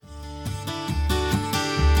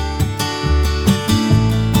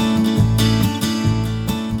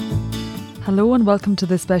Hello and welcome to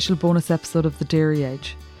this special bonus episode of The Dairy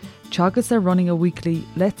Edge. Teagasc are running a weekly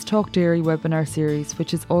Let's Talk Dairy webinar series,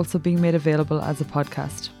 which is also being made available as a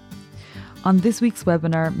podcast. On this week's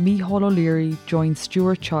webinar, Micheál O'Leary joins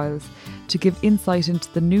Stuart Childs to give insight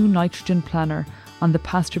into the new nitrogen planner on the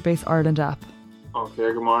Pasturebase Ireland app.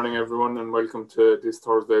 Okay, good morning everyone and welcome to this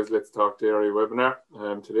Thursday's Let's Talk Dairy webinar.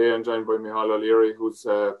 Today I'm joined by Micheál O'Leary, who's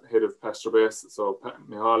head of Pasturebase. So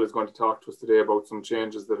Micheál is going to talk to us today about some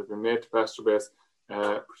changes that have been made to Pasturebase,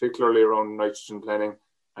 particularly around nitrogen planning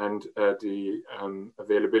and the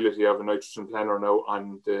availability of a nitrogen planner now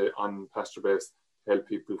on Pasturebase to help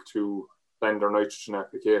people to plan their nitrogen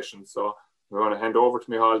applications. So we're going to hand over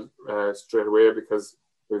to Micheál straight away because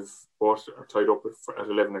we've both are tied up at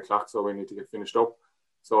 11 o'clock, so we need to get finished up.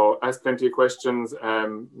 So ask plenty of questions.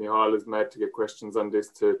 Micheál is mad to get questions on this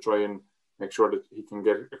to try and make sure that he can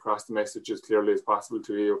get across the message as clearly as possible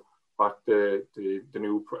to you what the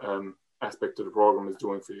new aspect of the program is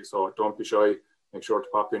doing for you. So don't be shy. Make sure to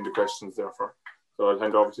pop in the questions therefore. So I'll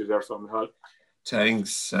hand over to you there, so Micheál.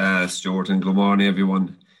 Thanks, Stuart, and good morning,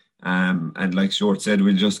 everyone. And like Stuart said,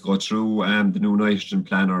 we'll just go through the new nitrogen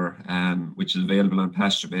planner, which is available on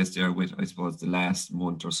Pasturebase there with, I suppose, the last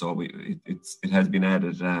month or so. It has been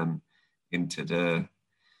added into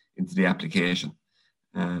the application.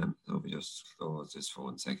 So we just close this for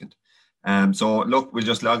 1 second. So look, we'll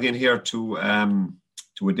just log in here to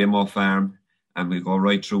a demo farm, and we'll go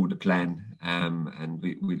right through the plan. And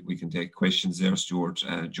we can take questions there, Stuart,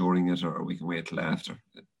 during it, or we can wait till after,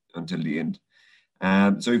 until the end.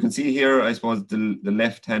 So you can see here, I suppose, the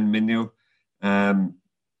left-hand menu.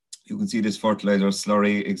 You can see this fertilizer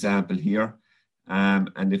slurry example here.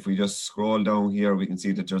 And if we just scroll down here, we can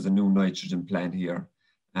see that there's a new nitrogen plan here.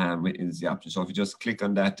 Is the option. So if you just click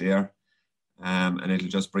on that there, and it'll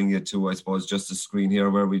just bring you to, I suppose, just a screen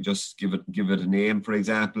here where we just give it a name, for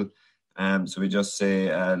example. So we just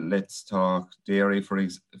say, let's talk dairy, for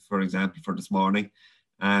example, for this morning.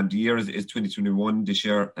 The year is 2021 this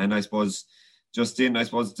year, and I suppose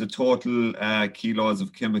the total kilos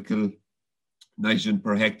of chemical nitrogen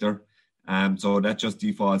per hectare. So that just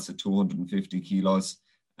defaults to 250 kilos.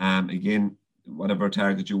 Again, whatever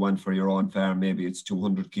target you want for your own farm, maybe it's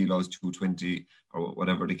 200 kilos, 220, or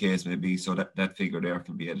whatever the case may be. So that figure there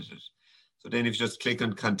can be edited. So then if you just click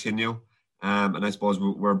on continue, and I suppose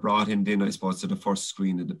we're brought in then, I suppose, to the first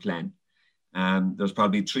screen of the plan. There's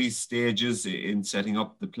probably 3 stages in setting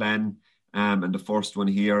up the plan. And the first one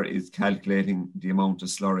here is calculating the amount of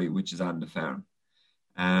slurry which is on the farm.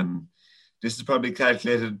 This is probably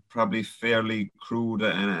calculated fairly crude,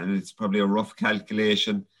 and it's probably a rough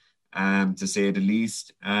calculation, to say the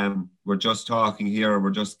least. We're just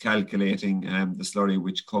calculating the slurry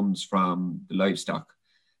which comes from the livestock.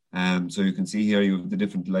 So you can see here you have the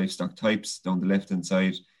different livestock types down the left-hand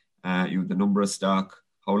side. You have the number of stock,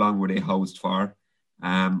 how long were they housed for.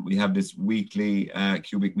 We have this weekly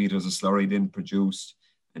cubic meters of slurry then produced,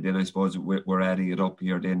 and then I suppose we're adding it up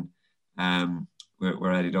here then.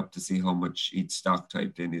 We're adding it up to see how much each stock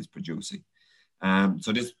type then is producing.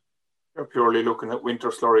 So this... You're purely looking at winter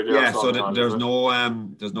slurry there. Yeah, so there's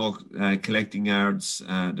no collecting yards,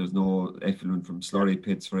 there's no effluent from slurry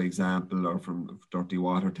pits, for example, or from dirty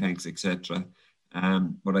water tanks, etc.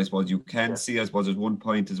 But I suppose you can see, I suppose there's one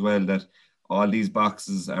point as well that all these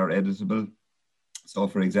boxes are editable. So,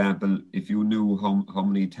 for example, if you knew how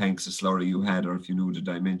many tanks of slurry you had, or if you knew the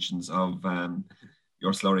dimensions of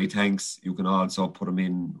your slurry tanks, you can also put them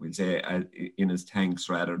in, we'll say, in as tanks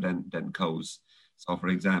rather than cows. So, for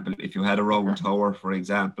example, if you had a round tower, for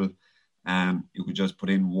example, you could just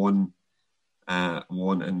put in one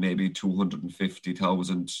and maybe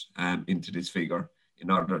 250,000 into this figure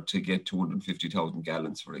in order to get 250,000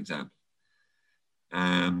 gallons, for example.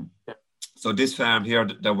 So this farm here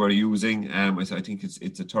that we're using, I think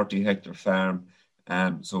it's a 30-hectare farm.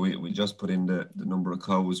 So we just put in the number of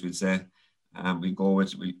cows, we'll say.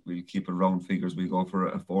 We keep it round figures. We go for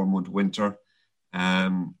a 4-month winter.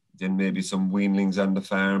 Then maybe some weanlings on the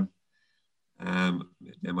farm.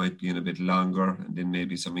 They might be in a bit longer. And then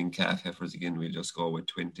maybe some in-calf heifers again. We'll just go with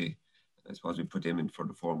 20. I suppose we put them in for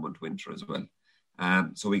the 4-month winter as well.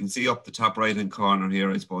 So we can see up the top right-hand corner here,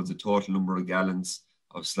 I suppose, the total number of gallons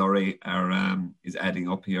of slurry is adding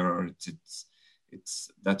up here, or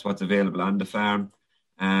that's what's available on the farm.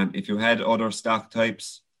 If you had other stock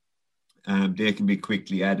types, they can be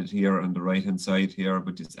quickly added here on the right hand side here,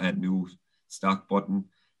 but just add new stock button.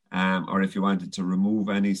 Or if you wanted to remove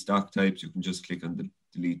any stock types, you can just click on the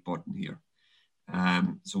delete button here.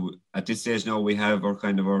 So at this stage now we have our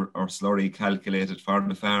slurry calculated for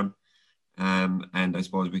the farm, and I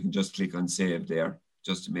suppose we can just click on save there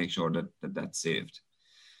just to make sure that that's saved.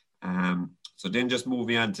 So then just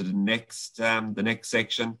moving on to the next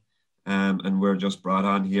section, and we're just brought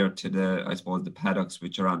on here to the paddocks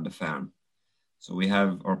which are on the farm. So we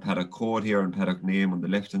have our paddock code here and paddock name on the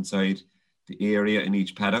left-hand side, the area in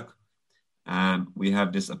each paddock. We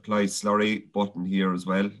have this apply slurry button here as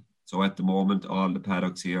well. So at the moment, all the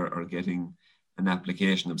paddocks here are getting an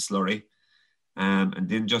application of slurry. And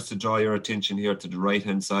then just to draw your attention here to the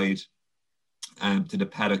right-hand side, to the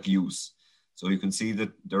paddock use. So you can see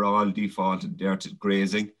that they're all defaulted there to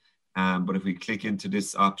grazing. But if we click into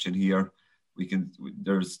this option here,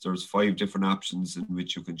 there's 5 different options in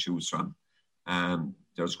which you can choose from.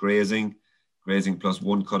 There's grazing plus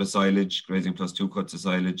 1 cut of silage, grazing plus 2 cuts of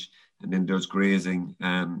silage, and then there's grazing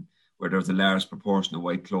where there's a large proportion of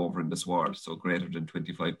white clover in the sward, so greater than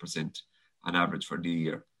 25% on average for the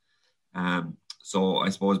year. So I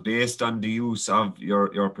suppose based on the use of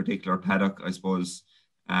your particular paddock, I suppose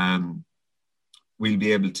we'll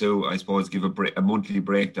be able to, I suppose, give a monthly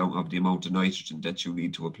breakdown of the amount of nitrogen that you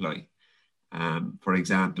need to apply. For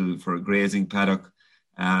example, for a grazing paddock,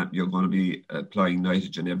 you're going to be applying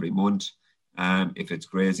nitrogen every month. If it's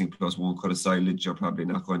grazing plus 1 cut of silage, you're probably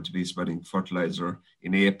not going to be spreading fertilizer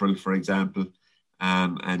in April, for example,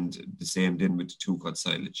 and the same then with the 2 cut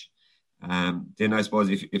silage. Then I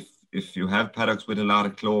suppose if you have paddocks with a lot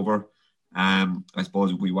of clover, I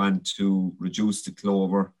suppose we want to reduce the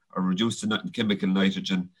clover or reduce the chemical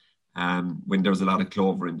nitrogen when there's a lot of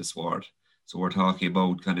clover in the sward. So we're talking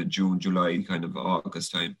about kind of June, July, kind of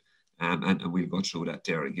August time, and we'll go through that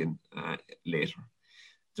there again later.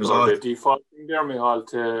 There's the default thing there, Michal,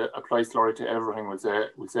 to apply slurry to everything.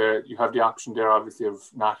 We'll say you have the option there, obviously, of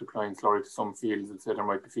not applying slurry to some fields. We'll say there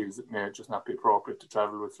might be fields that may just not be appropriate to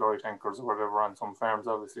travel with slurry tankers or whatever on some farms,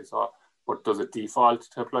 obviously. So, but does it default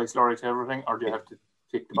to apply slurry to everything, or do you have to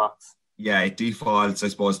tick the box? Yeah, it defaults, I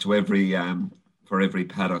suppose, to every for every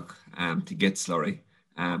paddock to get slurry.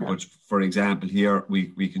 But for example, here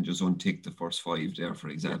we can just untick the first 5 there, for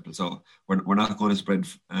example. So we're not going to spread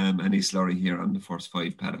any slurry here on the first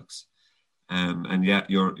 5 paddocks. And yeah,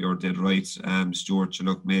 you're dead right, Stuart. You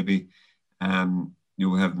look, maybe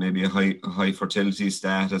you have maybe a high fertility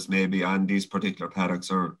status maybe on these particular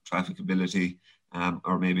paddocks, or trafficability,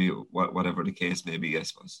 or maybe whatever the case may be, I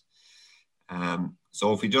suppose.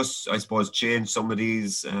 So if we just, I suppose, change some of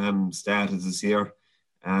these statuses here.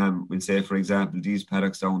 We'll say, for example, these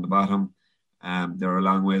paddocks down the bottom, they're a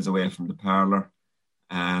long ways away from the parlour,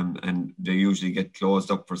 and they usually get closed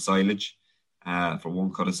up for silage, for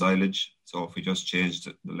 1 cut of silage. So if we just change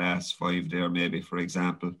the last 5 there, maybe, for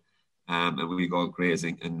example, and we go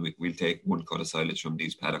grazing, and we'll take 1 cut of silage from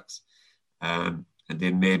these paddocks. And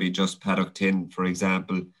then maybe just paddock 10, for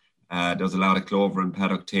example, there's a lot of clover in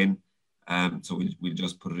paddock 10, so we'll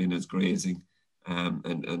just put it in as grazing.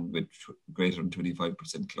 And with greater than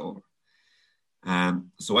 25% clover.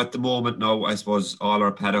 So at the moment now, I suppose all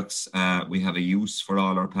our paddocks, we have a use for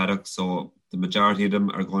all our paddocks. So the majority of them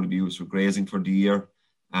are going to be used for grazing for the year.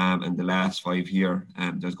 And the last 5 here,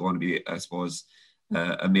 there's going to be, I suppose,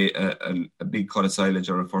 a big cut of silage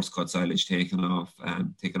or a first cut silage taken off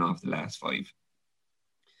the last 5.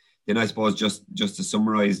 Then I suppose just to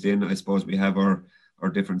summarize then, I suppose we have our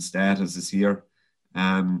different statuses here.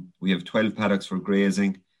 We have 12 paddocks for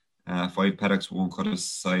grazing, 5 paddocks, 1 cut of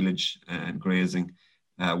silage and grazing,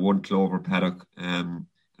 1 clover paddock, and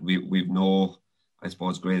we've no, I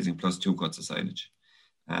suppose, grazing plus 2 cuts of silage.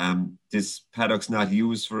 This paddock's not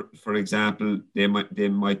used for example, they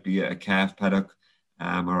might be a calf paddock,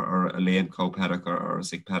 or a lame cow paddock, or a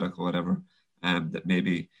sick paddock or whatever, that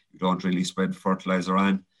maybe you don't really spread fertilizer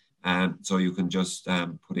on, so you can just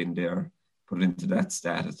put it into that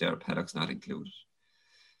status there, paddocks not included.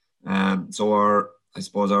 So our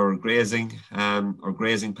grazing,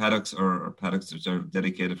 paddocks, or paddocks that are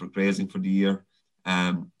dedicated for grazing for the year,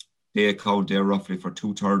 they account there roughly for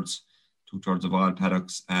 2/3 of all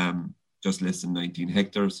paddocks, just less than 19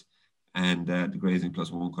 hectares, and the grazing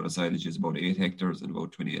plus 1 cut of silage is about 8 hectares and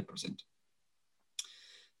about 28%.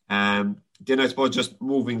 Then I suppose just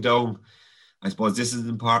moving down, I suppose this is an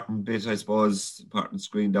important bit, important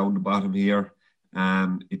screen down the bottom here.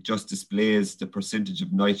 It just displays the percentage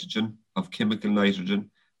of nitrogen, of chemical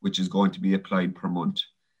nitrogen, which is going to be applied per month.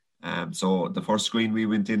 So the first screen we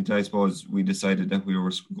went into, I suppose, we decided that we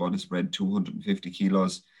were going to spread 250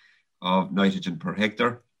 kilos of nitrogen per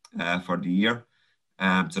hectare for the year.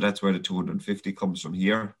 So that's where the 250 comes from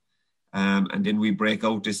here. And then we break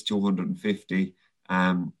out this 250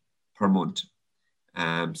 per month.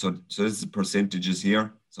 So this is the percentages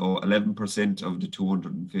here. So 11% of the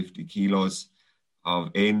 250 kilos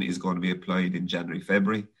of N is going to be applied in January,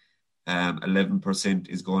 February. 11%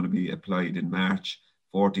 is going to be applied in March,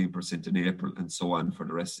 14% in April, and so on for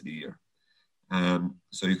the rest of the year.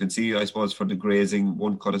 So you can see, I suppose, for the grazing,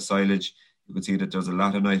 one cut of silage, you can see that there's a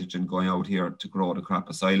lot of nitrogen going out here to grow the crop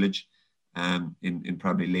of silage in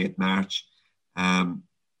probably late March.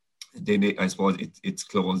 Then I suppose it's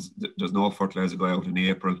closed. There's no fertilizer going out in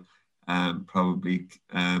April. Probably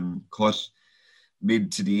cut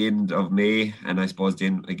mid to the end of May, and I suppose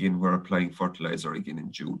then again we're applying fertilizer again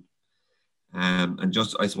in June. And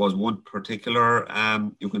just I suppose one particular,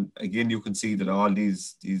 you can see that all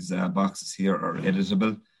these boxes here are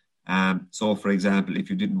editable. So for example, if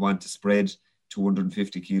you didn't want to spread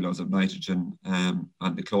 250 kilos of nitrogen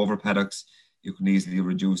on the clover paddocks, you can easily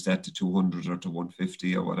reduce that to 200 or to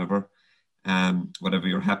 150 or whatever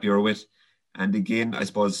you're happier with. And again, I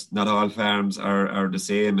suppose not all farms are the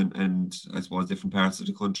same, and I suppose different parts of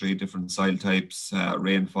the country, different soil types,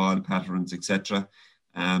 rainfall patterns, etc.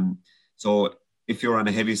 So if you're on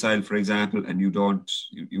a heavy soil, for example, and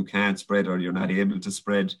you can't spread, or you're not able to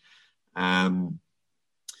spread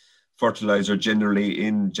fertilizer generally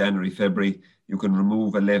in January, February, you can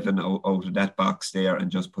remove 11 out of that box there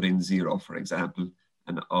and just put in 0, for example,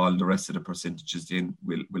 and all the rest of the percentages then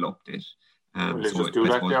will update. Will you just do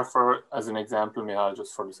that there as an example, Michal,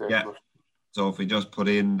 just for the sake of it? So if we just put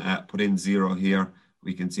in 0 here,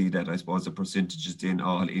 we can see that I suppose the percentages then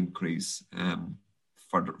all increase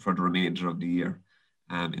for the remainder of the year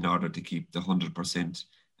in order to keep the 100%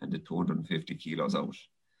 and the 250 kilos out.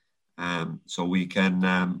 So we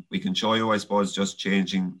can show you, I suppose, just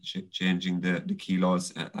changing the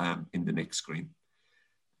kilos in the next screen.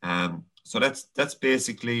 So that's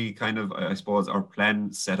basically kind of, I suppose, our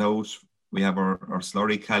plan set out. We have our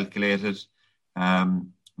slurry calculated.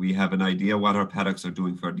 We have an idea what our paddocks are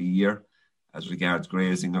doing for the year as regards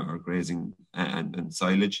grazing and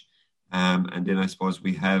silage. And then I suppose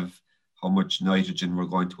we have how much nitrogen we're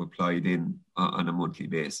going to apply then on a monthly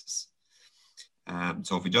basis.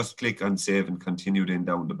 So if we just click on save and continue then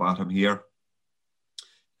down the bottom here,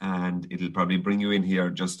 and it'll probably bring you in here.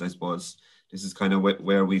 Just, I suppose, this is kind of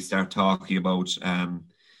where we start talking about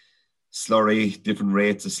slurry, different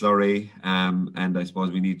rates of slurry, and I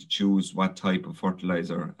suppose we need to choose what type of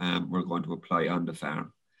fertilizer we're going to apply on the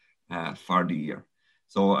farm for the year.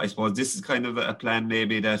 So I suppose this is kind of a plan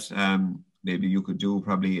maybe that maybe you could do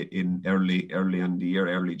probably in early in the year,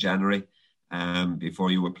 early January,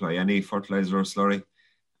 before you apply any fertilizer or slurry.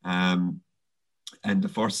 And the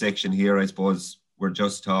first section here, I suppose, we're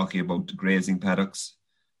just talking about the grazing paddocks.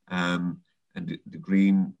 And the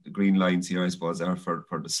green lines here, I suppose, are for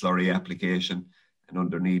the slurry application. And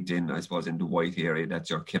underneath then, I suppose, in the white area, that's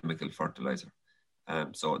your chemical fertilizer.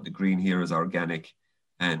 So the green here is organic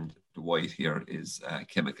and the white here is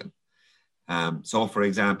chemical. So for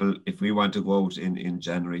example, if we want to go out in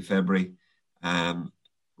January, February,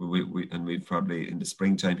 we'd probably in the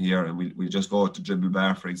springtime here, and we'll just go out to Dribble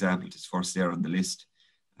Bar, for example, it's first there on the list.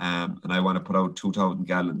 And I want to put out 2,000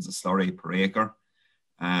 gallons of slurry per acre.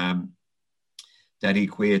 That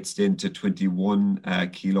equates then to 21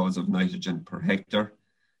 kilos of nitrogen per hectare.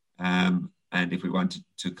 And if we wanted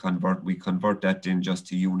to convert, we convert that then just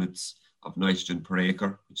to units of nitrogen per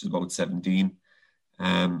acre, which is about 17.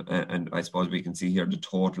 And I suppose we can see here the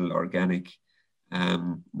total organic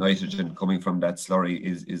nitrogen coming from that slurry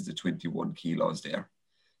is the 21 kilos there.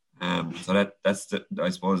 So that's I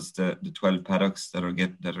suppose the 12 paddocks that are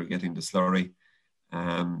getting the slurry.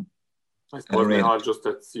 I suppose just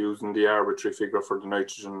that's using the arbitrary figure for the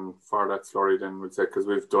nitrogen for that slurry then, we'd say, because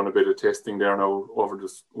we've done a bit of testing there now over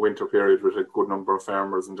this winter period with a good number of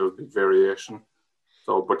farmers, and there's big variation.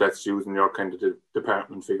 So, but that's using your kind of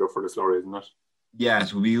department figure for the slurry, isn't it? Yeah,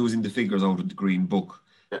 so we'll be using the figures out of the Green Book.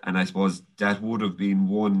 Yeah. And I suppose that would have been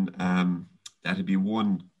one, I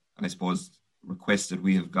suppose, request that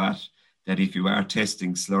we have got, that if you are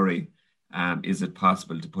testing slurry, is it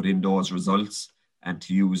possible to put in those results and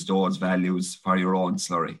to use those values for your own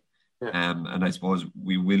slurry? Yeah. And I suppose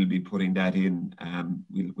we will be putting that in,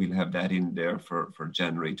 we'll have that in there for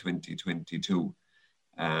January 2022,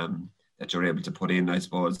 that you're able to put in, I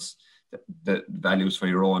suppose, the values for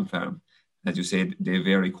your own farm. As you said, they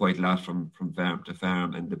vary quite a lot from farm to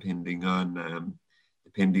farm, and depending on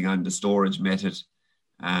the storage method,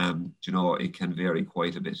 it can vary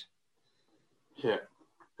quite a bit. Yeah.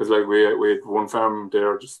 Because like we had one farm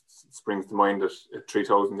there, just springs to mind that at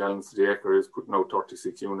 3,000 gallons to the acre is putting out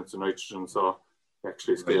 36 units of nitrogen. So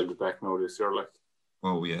actually scaled it back now this year. Like,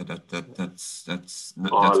 oh yeah, that's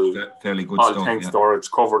fairly good all stuff. Tank storage,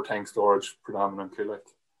 covered tank storage predominantly, like.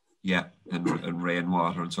 Yeah, and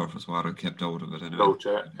rainwater and surface water kept out of it anyway.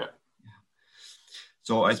 Yeah.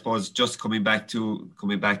 So I suppose just coming back to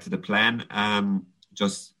the plan,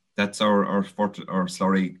 just that's our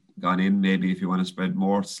slurry gone in. Maybe if you want to spread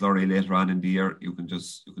more slurry later on in the year, you can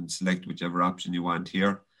select whichever option you want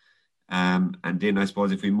here. And then I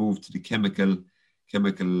suppose if we move to the chemical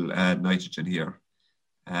nitrogen here.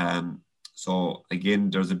 So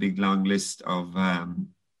again, there's a big long list of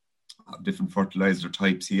different fertilizer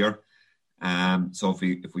types here. So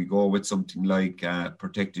if we go with something like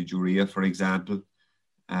protected urea, for example,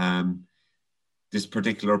 this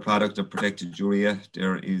particular product of protected urea,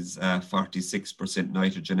 there is 46%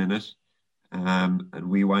 nitrogen in it, and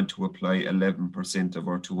we want to apply 11% of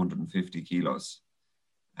our 250 kilos.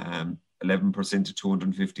 11% of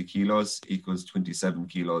 250 kilos equals 27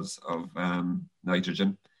 kilos of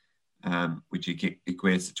nitrogen, which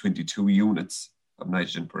equates to 22 units of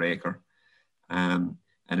nitrogen per acre. And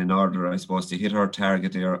in order, I suppose, to hit our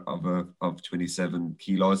target there of 27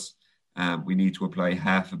 kilos, we need to apply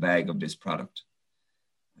half a bag of this product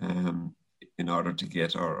in order to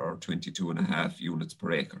get our 22.5 units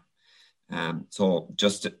per acre. So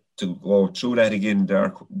just to go through that again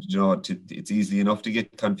there, it's easy enough to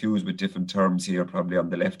get confused with different terms here, probably on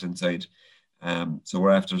the left-hand side. So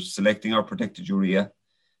we're after selecting our protected urea.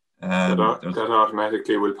 That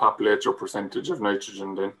automatically will populate your percentage of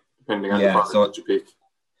nitrogen then, depending on the product that you pick.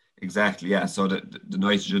 Exactly, yeah. So the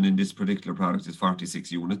nitrogen in this particular product is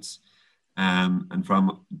 46 units. And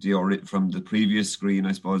from the previous screen,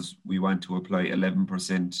 I suppose we want to apply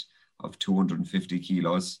 11% of 250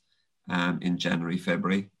 kilos in January,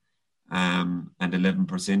 February. And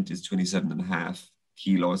 11% is 27.5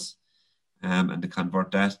 kilos. And to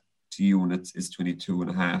convert that to units is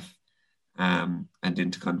 22.5. And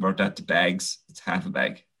then to convert that to bags, it's half a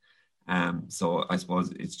bag. So I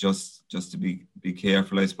suppose it's just to be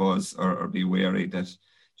careful, I suppose, or be wary that,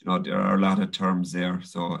 there are a lot of terms there.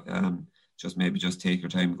 So just take your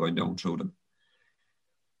time going down through them.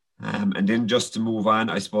 And then just to move on,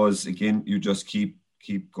 I suppose, again, you just keep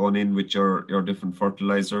going in with your different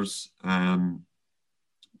fertilizers.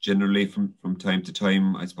 Generally from time to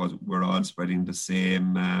time, I suppose we're all spreading the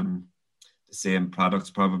same products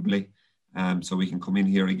probably. So we can come in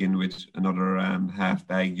here again with another half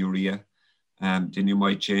bag urea. Then you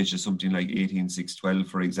might change to something like 18612,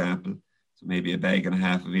 for example. So maybe a bag and a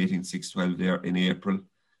half of 18612 there in April.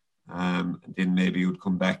 And then maybe you'd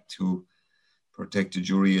come back to protected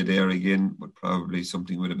urea there again, but probably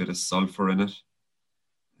something with a bit of sulfur in it.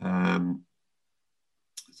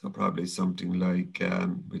 So probably something like,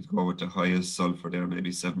 we'd go with the highest sulfur there,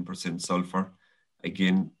 maybe 7% sulfur.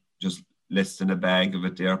 Again, just less than a bag of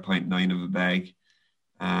it there, 0.9 of a bag.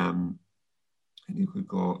 And you could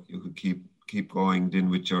keep going then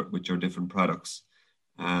with your different products.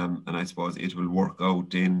 And I suppose it will work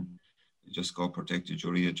out then. You just go protected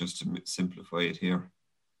urea just to simplify it here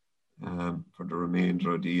for the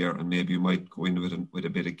remainder of the year. And maybe you might go in with a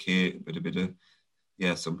bit of K, with a bit of,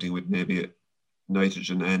 something with maybe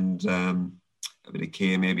nitrogen and a bit of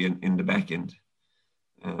K maybe in the back end.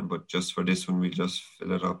 But just for this one, we'll just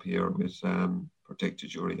fill it up here with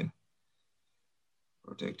protected urea.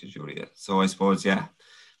 So I suppose,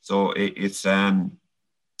 so it's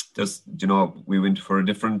just, we went for a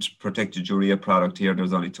different protected urea product here.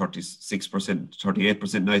 There's only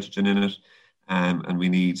 38% nitrogen in it. And we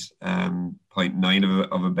need 0.9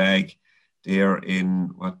 of a bag there in,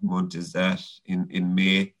 what month is that? In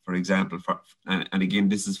May, for example. And again,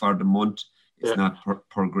 this is for the month. It's not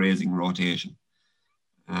per grazing rotation.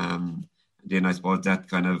 And then I suppose that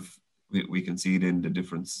kind of, we can see then the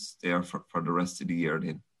difference there for the rest of the year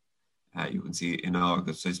then. You can see in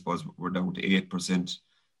August, I suppose we're down to 8%.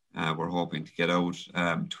 We're hoping to get out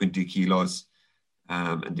 20 kilos.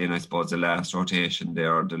 And then I suppose the last rotation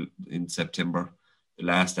there in September, the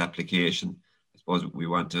last application, I suppose we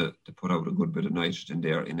want to put out a good bit of nitrogen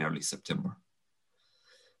there in early September.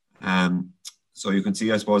 So you can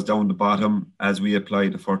see, I suppose, down the bottom, as we apply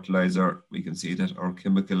the fertilizer, we can see that our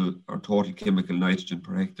total chemical nitrogen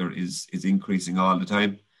per hectare is increasing all the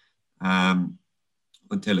time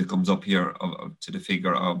until it comes up here to the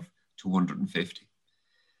figure of 250.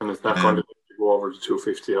 And it's not going to go over the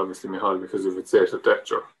 250, obviously, Michal, because if it's set at that,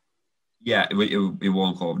 sure. Yeah, it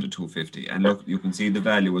won't go over the 250. And look, you can see the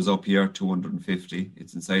value is up here, 250.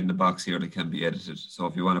 It's inside the box here that can be edited. So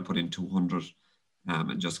if you want to put in 200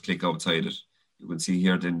 and just click outside it, you can see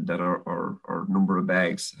here then that our number of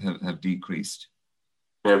bags have decreased.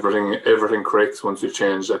 Everything corrects once you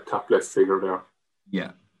change that top left figure there.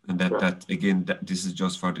 Yeah, and that again, this is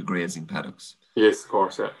just for the grazing paddocks. Yes, of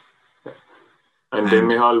course, yeah. And then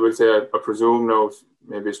Michal will say, I presume now,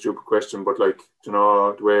 maybe a stupid question, but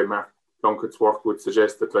the way Mark Plunkett's work would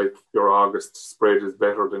suggest that your August spread is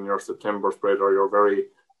better than your September spread or your very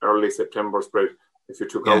early September spread. if you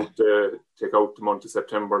take out the month of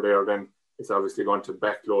September there, then it's obviously going to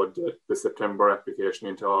backload the September application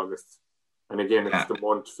into August. And again, it's the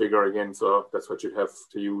month figure again, so that's what you'd have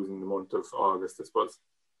to use in the month of August, I suppose.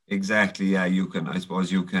 Exactly. Yeah, you can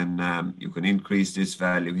increase this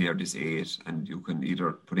value here, this 8, and you can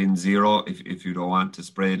either put in 0 if you don't want to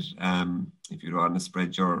spread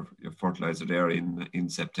your fertilizer there in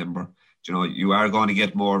September. You are going to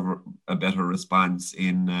get a better response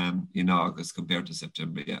in August compared to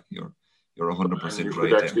September. Yeah, you're 100% right. You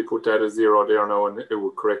could actually put that as 0 there now, and it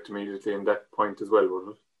would correct immediately in that point as well,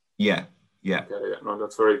 wouldn't it? Yeah. No,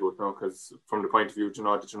 that's very good. No, because from the point of view,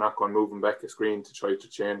 that you're not going moving back a screen to try to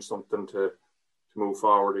change something to move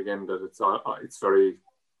forward again. That it's very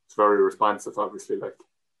responsive, obviously.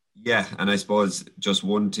 Yeah, and I suppose just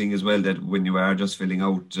one thing as well, that when you are just filling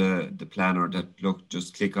out the planner,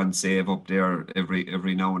 just click on save up there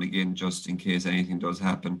every now and again, just in case anything does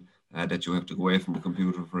happen, that you have to go away from the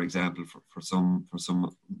computer, for example, for some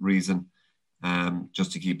reason,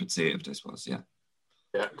 just to keep it saved, I suppose. Yeah.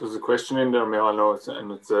 Yeah, there's a question in there, Michal, know it's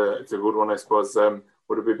a good one, I suppose.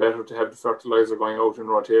 Would it be better to have the fertilizer going out in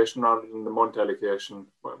rotation rather than the month allocation?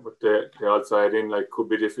 With the outside in, could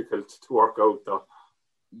be difficult to work out, though.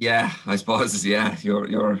 Yeah, I suppose. Yeah,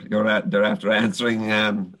 they're after answering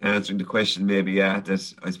the question. Maybe. Yeah,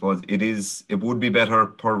 that I suppose it would be better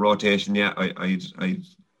per rotation. Yeah, I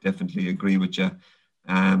definitely agree with you.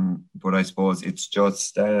 But I suppose it's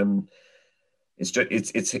just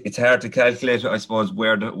it's hard to calculate, I suppose,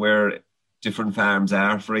 where different farms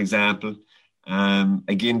are, for example.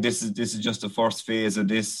 Again, this is just the first phase of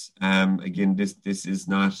this. Again, this is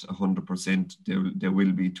not 100%. There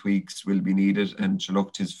will be tweaks will be needed, and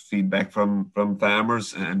look, his feedback from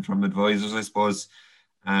farmers and from advisors, I suppose,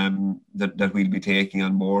 that we'll be taking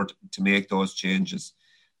on board to make those changes.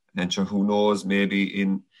 And sure, who knows, maybe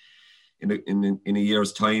in a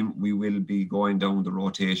year's time we will be going down the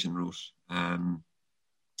rotation route.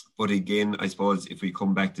 But again, I suppose if we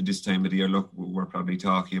come back to this time of the year, look, we're probably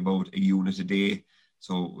talking about a unit a day.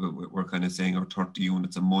 So we're kind of saying, or 30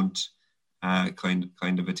 units a month, kind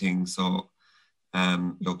of a thing. So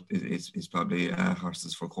look, it's probably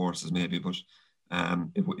horses for courses maybe, but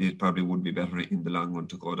it probably would be better in the long run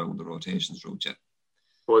to go down the rotations route. Yeah. I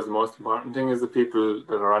suppose the most important thing is the people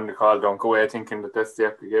that are on the call don't go away thinking that that's the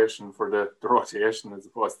application for the rotation as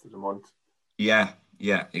opposed to the month. Yeah,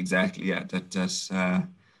 exactly. Yeah,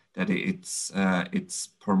 that it's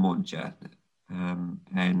per month. Yeah,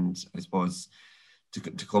 and I suppose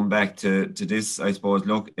to come back to this, I suppose,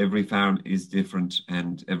 look, every farm is different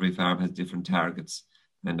and every farm has different targets.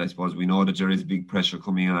 And I suppose we know that there is big pressure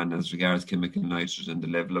coming on as regards chemical nitrogen, the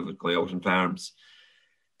level of it going out in farms.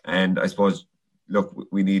 And I suppose, look,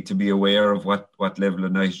 we need to be aware of what level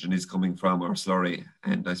of nitrogen is coming from our slurry.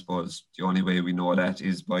 And I suppose the only way we know that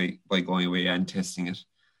is by going away and testing it,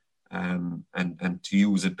 and to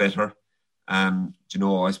use it better.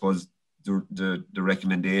 I suppose the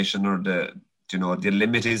recommendation or the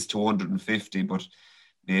limit is 250, but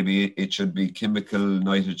maybe it should be chemical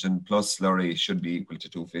nitrogen plus slurry should be equal to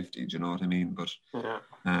 250. Do you know what I mean? But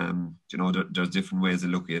there's different ways of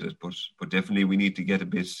looking at it. But definitely we need to get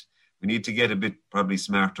a bit probably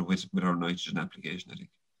smarter with our nitrogen application, I think.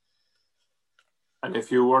 And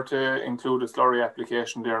if you were to include a slurry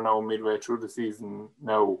application there now midway through the season,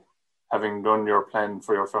 now having done your plan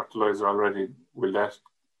for your fertilizer already, will that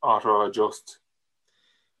auto adjust?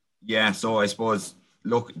 Yeah, so I suppose,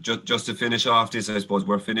 look, just to finish off this, I suppose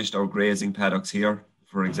we're finished our grazing paddocks here,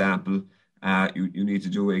 for example. You need to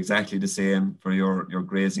do exactly the same for your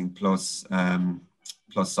grazing plus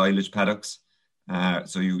silage paddocks.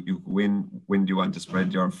 So you when do you want to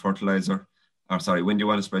spread your fertilizer, when do you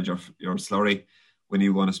want to spread your slurry, when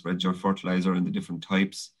you want to spread your fertilizer in the different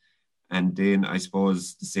types. And then I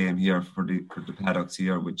suppose the same here for the paddocks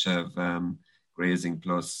here, which have grazing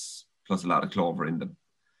plus a lot of clover in them.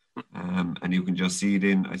 And you can just see it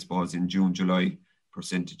in, I suppose, in June, July,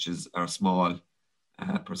 percentages are small,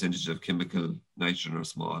 percentages of chemical nitrogen are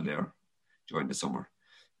small there during the summer.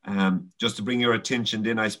 Just to bring your attention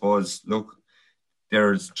then, I suppose, look,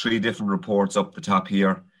 there's 3 different reports up the top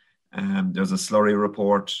here. There's a slurry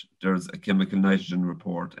report, there's a chemical nitrogen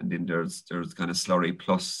report, and then there's kind of slurry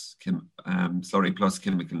plus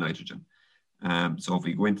chemical nitrogen. So if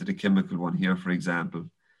we go into the chemical one here, for example,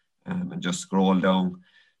 and just scroll down,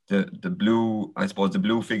 the blue, I suppose the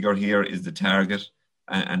blue figure here is the target,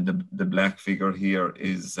 and the black figure here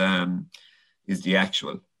is the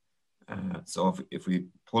actual. So if we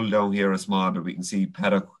pull down here a small bit, we can see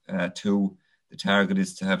paddock 2. The target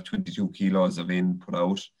is to have 22 kilos of in put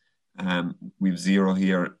out. We've 0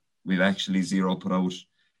 here. We've actually 0 put out.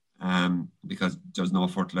 because there's no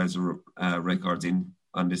fertilizer records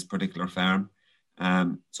on this particular farm.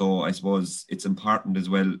 So I suppose it's important as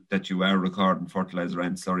well that you are recording fertilizer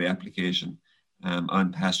and slurry application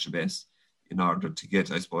on pasture base in order to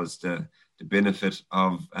get, I suppose, the benefit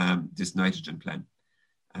of this nitrogen plan.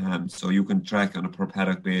 So you can track on a per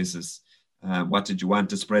paddock basis what did you want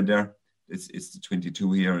to spread there. It's the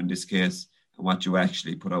 22 here in this case, and what you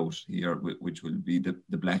actually put out here, which will be the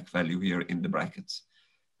black value here in the brackets.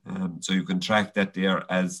 So you can track that there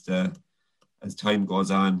as time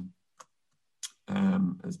goes on.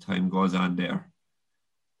 As time goes on there.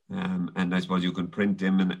 And I suppose you can print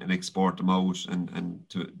them and export them out and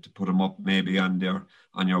to put them up maybe on your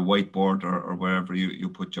whiteboard or wherever you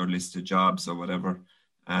put your list of jobs or whatever,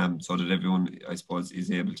 so that everyone, I suppose,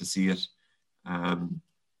 is able to see it, and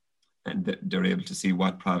they're able to see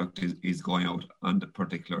what product is going out on the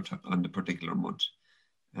particular month.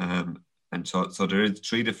 And so there is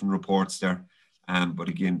 3 different reports there, but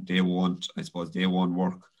again, they won't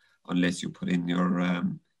work unless you put in your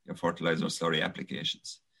fertilizer slurry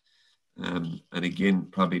applications. And again,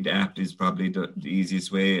 probably the app is probably the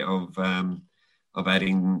easiest way of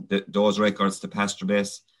adding those records to pasture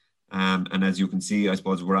base. And as you can see, I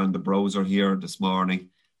suppose we're on the browser here this morning.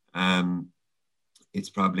 It's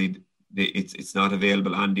probably it's not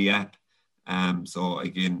available on the app. So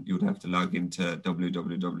again, you'd have to log into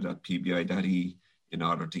www.pbi.e in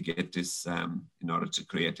order to get this, in order to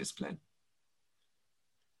create this plan.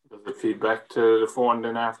 Does it feed back to the phone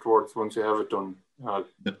then afterwards once you have it done?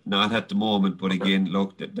 Not at the moment, but again,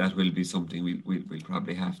 look, that will be something we'll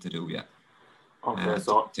probably have to do, yeah. Okay,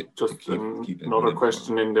 so just keep another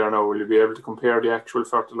question in there now. Will you be able to compare the actual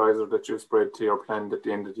fertilizer that you've spread to your plant at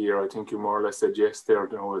the end of the year? I think you more or less said yes there,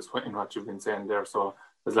 in what you've been saying there. So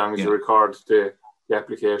as long as you record the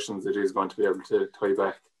applications, it is going to be able to tie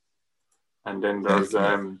back. And then there's,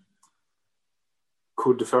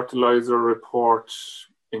 could the fertilizer report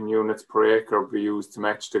in units per acre be used to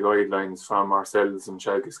match the guidelines from ourselves and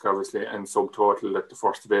Teagasc, obviously, and subtotal at the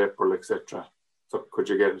 1st of April, etc.? So could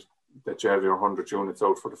you get it that you have your 100 units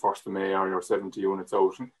out for the 1st of May or your 70 units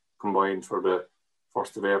out combined for the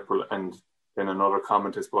 1st of April? And then another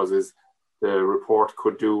comment, I suppose, is could the report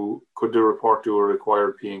do a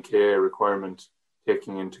required P&K requirement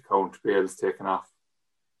taking into account bales taken off?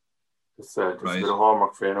 It's right. A bit of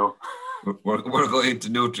homework for you now. We're going into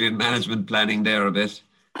nutrient management planning there a bit.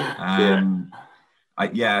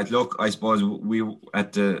 Look, I suppose we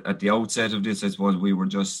at the outset of this, I suppose we were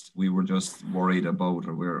just worried about,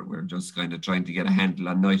 or we're just kind of trying to get a handle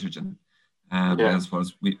on nitrogen. I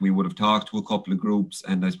suppose we would have talked to a couple of groups,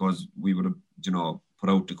 and I suppose we would have put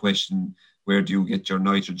out the question, where do you get your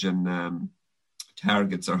nitrogen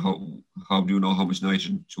targets, or how do you know how much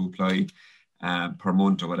nitrogen to apply per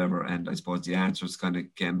month or whatever? And I suppose the answers kind of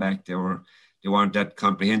came back. They weren't that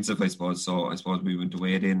comprehensive, I suppose. So I suppose we went to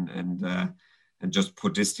wade in and just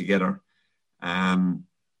put this together.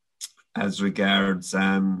 As regards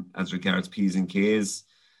P's and K's,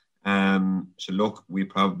 so look, we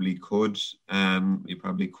probably could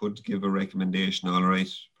give a recommendation. All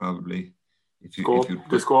right, probably.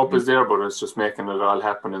 The scope is there, but it's just making it all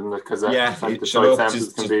happen, isn't it? Because the soil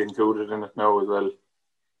samples can be included in it now as well.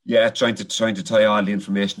 Yeah, trying to tie all the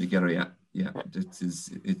information together. Yeah,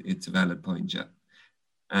 it's a valid point. Yeah.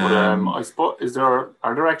 But I suppose, are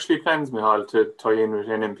there actually plans, Michal, to tie in with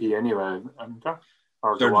NMP anyway?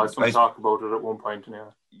 Or there was some talk about it at one point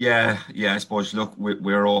anyway. Yeah. I suppose. Look,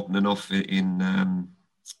 we're open enough in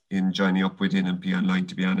joining up with NMP Online.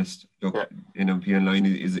 To be honest, look, NMP Online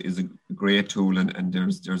is a great tool, and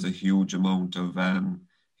there's a huge amount of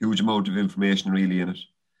information really in it.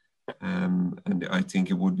 And I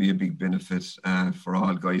think it would be a big benefit for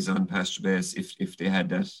all guys on pasture base if they had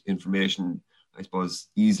that information, I suppose,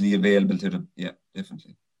 easily available to them. Yeah,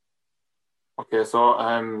 definitely. Okay, so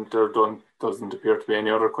there doesn't appear to be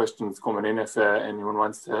any other questions coming in. If anyone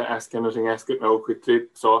wants to ask anything, ask it now quickly.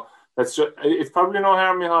 So it's probably no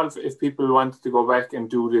harm, Michal, if people wanted to go back and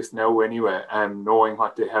do this now anyway, knowing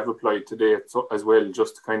what they have applied today as well,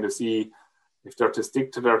 just to kind of see if they're to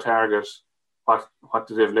stick to their target, what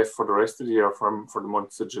do they have left for the rest of the year for the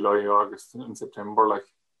months of July, August and September, like?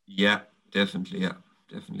 Yeah, definitely.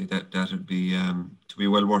 That would be to be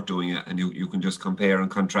well worth doing it, and you can just compare and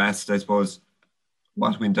contrast, I suppose,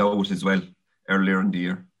 what went out as well earlier in the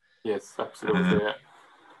year. Yes, absolutely.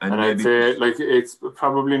 And I'd say, like, it's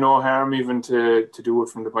probably no harm even to do it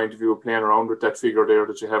from the point of view of playing around with that figure there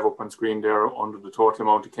that you have up on screen there under the total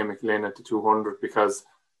amount of chemical in at the 200, because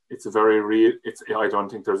it's a very real. I don't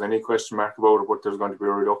think there's any question mark about it, but there's going to be a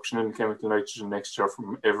reduction in chemical nitrogen next year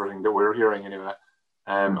from everything that we're hearing anyway.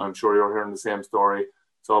 I'm sure you're hearing the same story.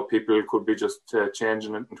 So people could be just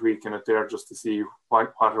changing it and tweaking it there just to see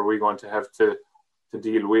what are we going to have to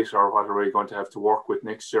deal with, or what are we going to have to work with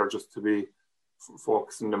next year, just to be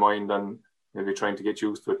focusing the mind on maybe trying to get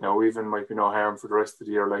used to it now. Even might be no harm for the rest of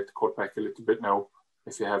the year, like to cut back a little bit now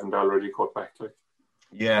if you haven't already cut back. Like,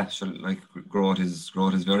 yeah, so like growth is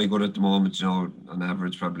very good at the moment. You know, on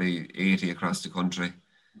average probably 80 across the country.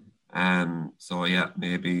 So yeah,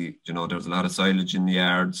 maybe, you know, there's a lot of silage in the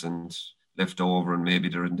yards and left over, and maybe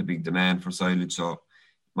they're in the big demand for silage. So it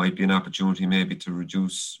might be an opportunity maybe to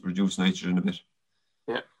reduce nitrogen a bit.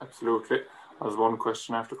 Yeah, absolutely. There's one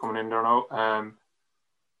question after coming in there now.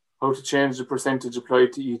 How to change the percentage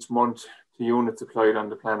applied to each month to units applied on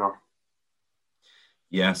the planner?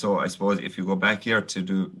 Yeah, so I suppose if you go back here to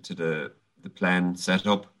the plan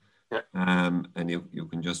setup, yeah. And you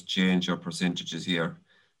can just change your percentages here.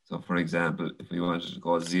 So for example, if we wanted to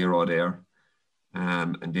go 0 there,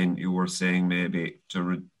 and then you were saying maybe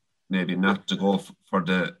not to go for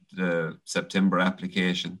the September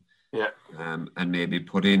application, yeah, and maybe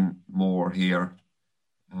put in more here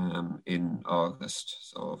in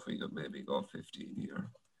August. So if we could maybe go 15 here,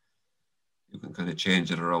 you can kind of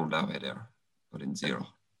change it around that way there, put in 0.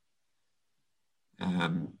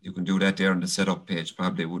 You can do that there on the setup page.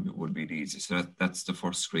 Probably would be the easiest. So that's the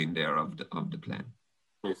first screen there of the plan.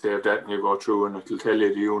 You save that and you go through, and it'll tell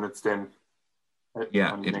you the units then.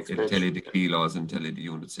 Yeah, it'll tell you the kilos and tell you the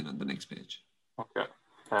units in on the next page. Okay.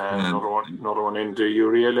 Another one in, the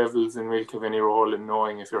urea levels in milk have any role in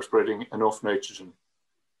knowing if you're spreading enough nitrogen?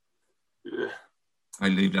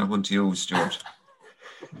 I'll leave that one to you, Stuart.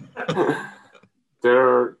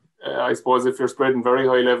 I suppose if you're spreading very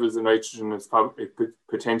high levels of nitrogen, it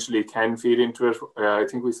potentially can feed into it. I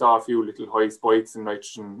think we saw a few little high spikes in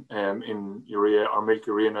nitrogen in urea or milk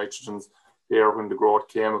urea nitrogens there when the growth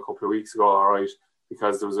came a couple of weeks ago, all right,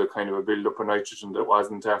 because there was a kind of a build-up of nitrogen that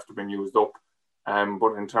wasn't after being used up.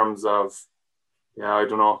 But in terms of, I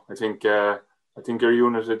don't know. I think your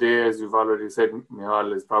unit a day, as you've already said,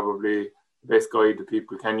 Michal, is probably the best guide that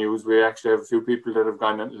people can use. We actually have a few people that have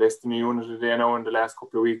gone less than a unit a day now in the last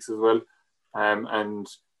couple of weeks as well. And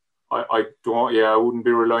I wouldn't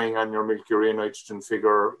be relying on your milk urea nitrogen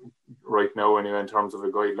figure right now anyway in terms of a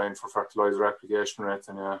guideline for fertilizer application rates.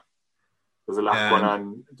 And there's a lot going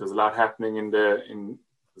on. There's a lot happening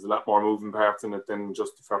there's a lot more moving parts in it than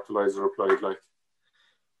just the fertilizer applied, like.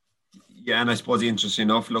 Yeah, and I suppose interesting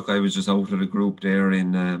enough, look, I was just out at a group there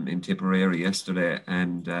in Tipperary yesterday,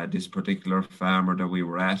 and this particular farmer that we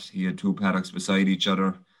were at, he had 2 paddocks beside each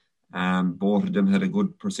other. Both of them had a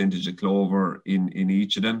good percentage of clover in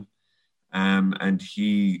each of them, and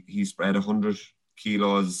he spread 100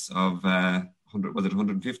 kilos of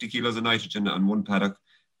 150 kilos of nitrogen on one paddock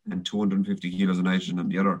and 250 kilos of nitrogen on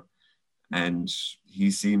the other. And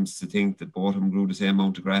he seems to think that both of them grew the same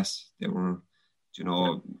amount of grass. They were, you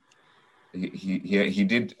know. He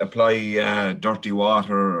did apply dirty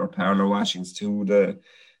water or parlour washings to the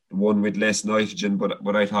one with less nitrogen,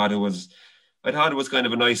 but I thought it was kind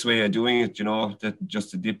of a nice way of doing it, you know, that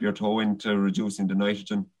just to dip your toe into reducing the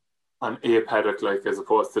nitrogen on a paddock, like, as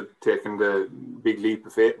opposed to taking the big leap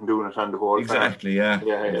of faith and doing it on the whole exactly farm.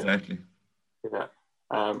 Exactly.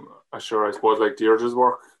 I suppose like Deirdre's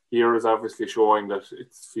work here is obviously showing that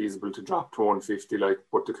it's feasible to drop to 150, like,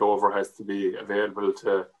 but the clover has to be available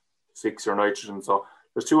to fix your nitrogen. So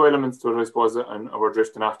there's 2 elements to it, I suppose, and we're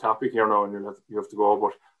drifting off topic here now, and you have to go.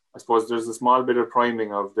 But I suppose there's a small bit of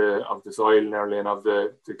priming of the soil nearly, and of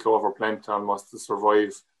the clover plant almost to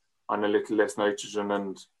survive on a little less nitrogen.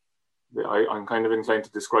 And I'm kind of inclined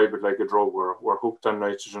to describe it like a drug. We're hooked on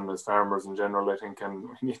nitrogen as farmers in general, I think, and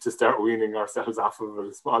we need to start weaning ourselves off of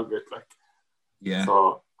it a small bit, like. Yeah.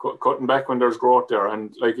 So cutting back when there's growth there,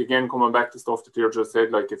 and like again coming back to stuff that Deirdre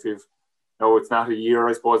said, like if you've it's not a year,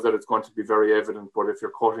 I suppose, that it's going to be very evident, but if you're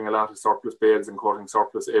cutting a lot of surplus bales and cutting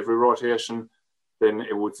surplus every rotation, then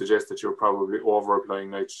it would suggest that you're probably over applying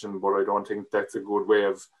nitrogen. But I don't think that's a good way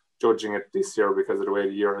of judging it this year because of the way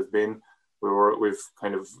the year has been. We've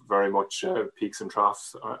kind of very much peaks and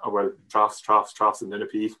troughs, troughs, and then a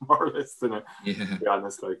peak more or less. To be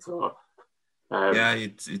honest, like, so.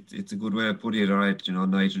 It's a good way of putting it. All right, you know,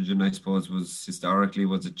 nitrogen, I suppose, was historically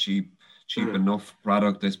a cheap enough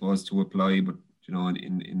product, I suppose, to apply, but you know,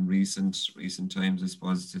 in recent times, I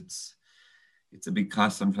suppose it's a big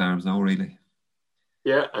cost on farms now, really.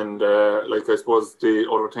 Yeah, and like, I suppose the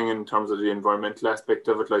other thing in terms of the environmental aspect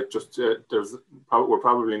of it, like, just we're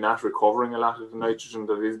probably not recovering a lot of the nitrogen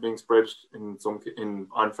that is being spread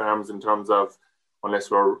on farms, in terms of, unless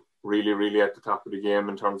we're really, really at the top of the game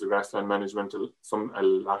in terms of grassland management. A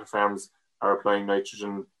lot of farms are applying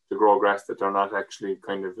nitrogen grow grass that they're not actually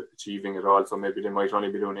kind of achieving at all. So maybe they might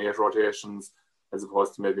only be doing 8 rotations as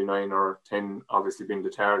opposed to maybe 9 or 10, obviously being the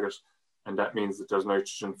target. And that means that there's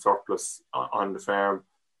nitrogen surplus on the farm,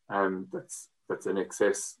 that's in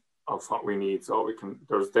excess of what we need. So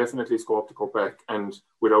there's definitely scope to cut back and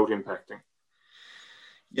without impacting.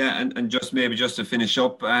 Yeah, and just to finish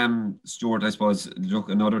up, Stuart, I suppose, look,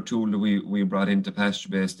 another tool that we brought into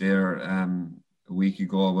PastureBase there a week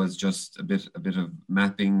ago was just a bit of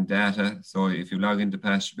mapping data. So if you log into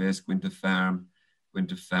PastureBase, go into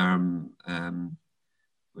farm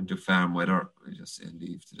weather, I just say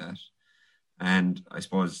leave to that. And I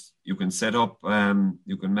suppose you can set up,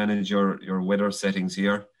 you can manage your weather settings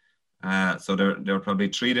here. So there are probably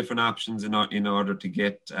 3 different options in order to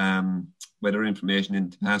get weather information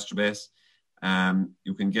into PastureBase.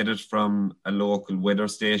 You can get it from a local weather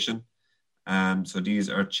station. So these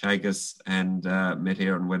are Teagasc and Met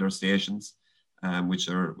Éireann weather stations, which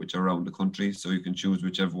are around the country. So you can choose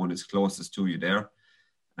whichever one is closest to you there.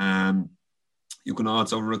 You can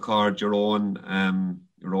also record your own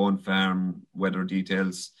farm weather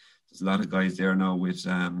details. There's a lot of guys there now with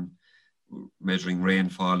measuring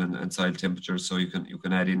rainfall and soil temperatures, so you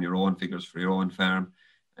can add in your own figures for your own farm.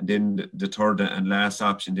 And then the third and last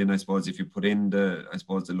option, then I suppose if you put in the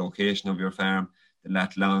location of your farm, the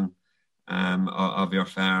lat long of your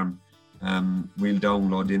farm, we'll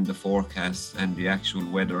download in the forecasts and the actual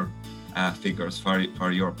weather figures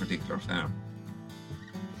for your particular farm.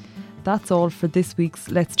 That's all for this week's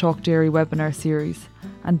Let's Talk Dairy webinar series,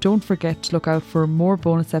 and don't forget to look out for more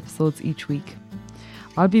bonus episodes each week.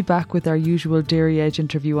 I'll be back with our usual Dairy Edge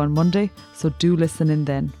interview on Monday, so do listen in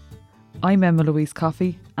then. I'm Emma Louise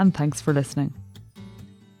Coffey, and thanks for listening.